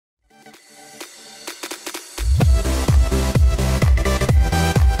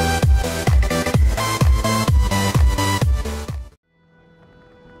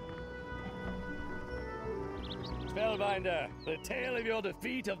The tale of your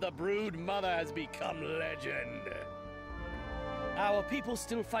defeat of the Brood Mother has become legend. Our people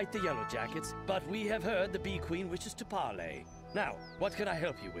still fight the Yellow Jackets, but we have heard the Bee Queen wishes to parley. Now, what can I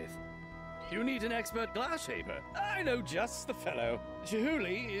help you with? You need an expert glass shaper. I know just the fellow.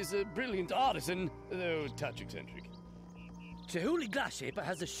 Chihuly is a brilliant artisan, though a touch eccentric. Chihuly Glass Shaper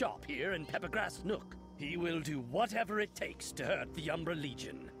has a shop here in Peppergrass Nook. He will do whatever it takes to hurt the Umbra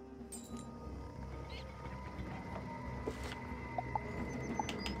Legion.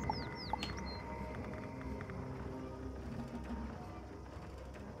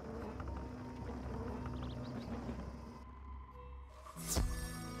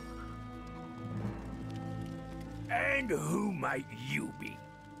 And who might you be?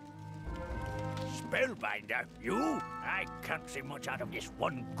 Spellbinder, you? I can't see much out of this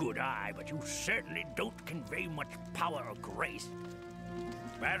one good eye, but you certainly don't convey much power or grace.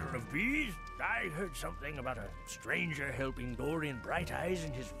 Battle of Bees? I heard something about a stranger helping Dorian Bright Eyes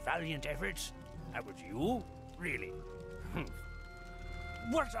in his valiant efforts. That was you? Really?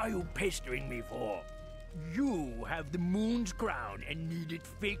 What are you pestering me for? You have the moon's crown and need it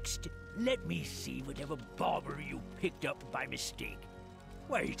fixed? Let me see whatever bauble you picked up by mistake.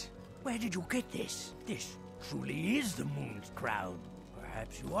 Wait, where did you get this? This truly is the moon's crown.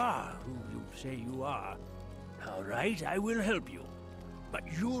 Perhaps you are who you say you are. All right, I will help you. But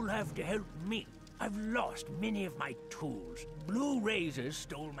you'll have to help me. I've lost many of my tools. Blue Razors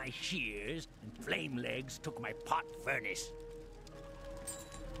stole my shears, and Flame Legs took my pot furnace.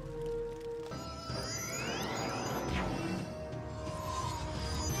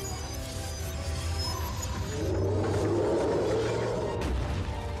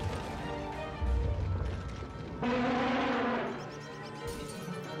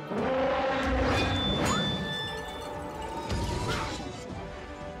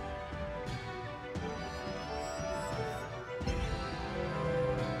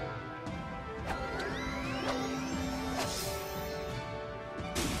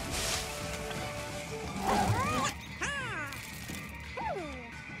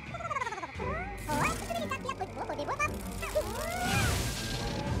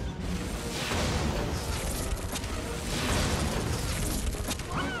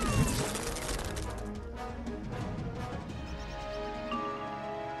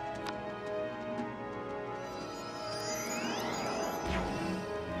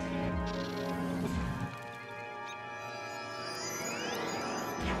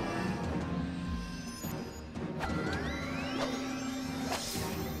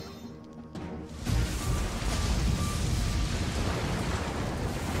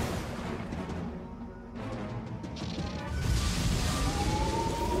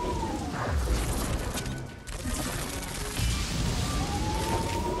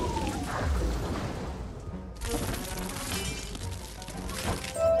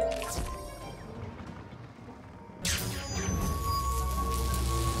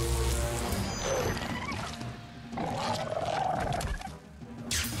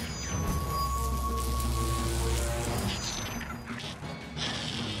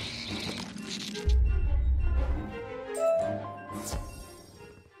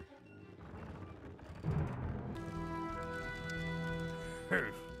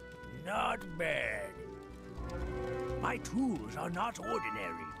 Not bad. My tools are not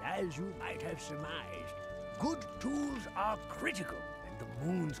ordinary, as you might have surmised. Good tools are critical, and the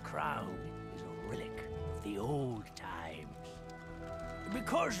moon's crown is a relic of the old times.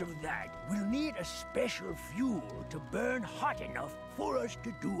 Because of that, we'll need a special fuel to burn hot enough for us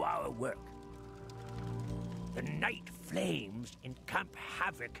to do our work. The night flames in Camp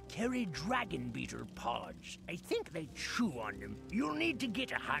Havoc carry dragon beetle pods. I think they chew on them. You'll need to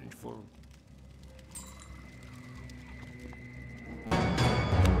get a handful.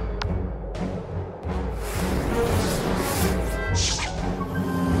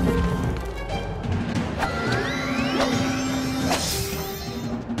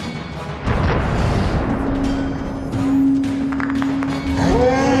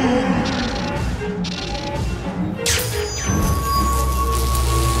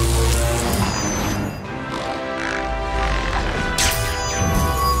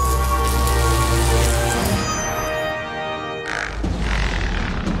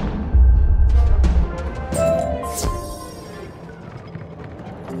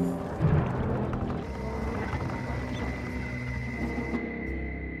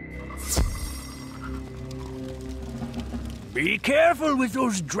 Be careful with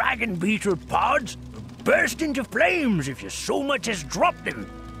those dragon beetle pods. They'll burst into flames if you so much as drop them.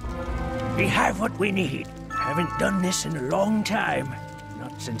 We have what we need. I haven't done this in a long time.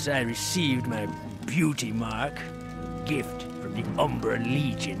 Not since I received my beauty mark. Gift from of the Umbra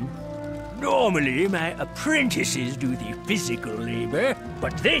Legion. Normally, my apprentices do the physical labor,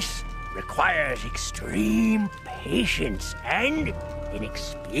 but this requires extreme patience and an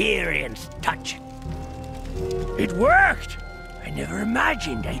experienced touch. It worked! I never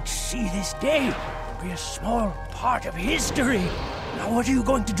imagined I'd see this day. It'd be a small part of history. Now what are you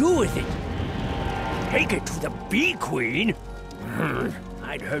going to do with it? Take it to the Bee Queen?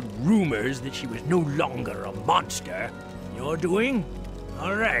 I'd heard rumors that she was no longer a monster. You're doing?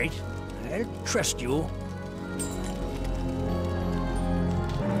 All right. I'll trust you.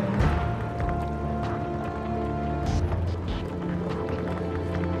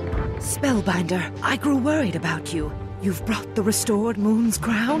 Spellbinder, I grew worried about you. You've brought the restored Moon's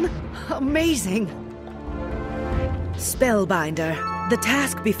crown? Amazing! Spellbinder, the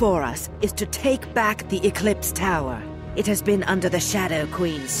task before us is to take back the Eclipse Tower. It has been under the Shadow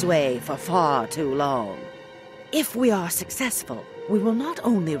Queen's sway for far too long. If we are successful, we will not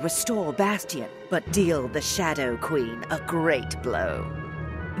only restore Bastion, but deal the Shadow Queen a great blow.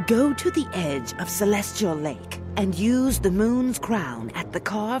 Go to the edge of Celestial Lake and use the Moon's crown at the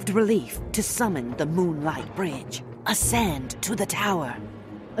carved relief to summon the Moonlight Bridge. Ascend to the tower.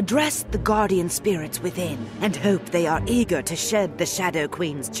 Address the guardian spirits within and hope they are eager to shed the Shadow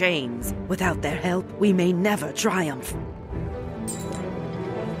Queen's chains. Without their help, we may never triumph.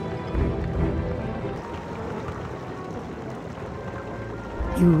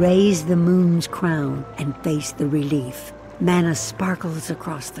 You raise the Moon's crown and face the relief. Mana sparkles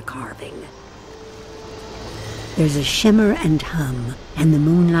across the carving. There's a shimmer and hum, and the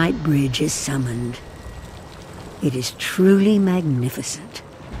Moonlight Bridge is summoned. It is truly magnificent.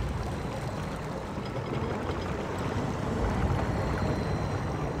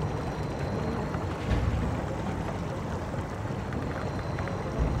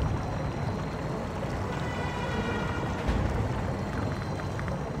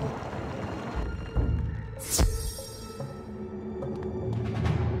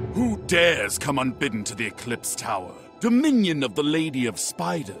 Who dares come unbidden to the Eclipse Tower? Dominion of the Lady of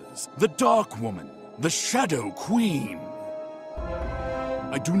Spiders, the Dark Woman, the Shadow Queen.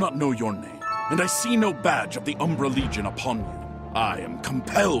 I do not know your name, and I see no badge of the Umbra Legion upon you. I am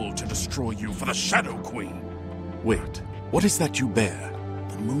compelled to destroy you for the Shadow Queen. Wait, what is that you bear?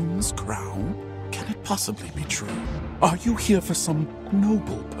 The Moon's crown? Can it possibly be true? Are you here for some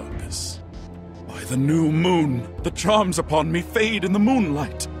noble purpose? By the new moon, the charms upon me fade in the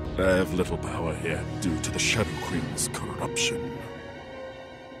moonlight. I have little power here due to the Shadow Queen's corruption.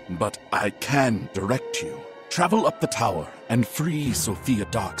 But I can direct you. Travel up the tower and free Sophia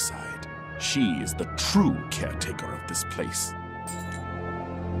Darkside. She is the true caretaker of this place.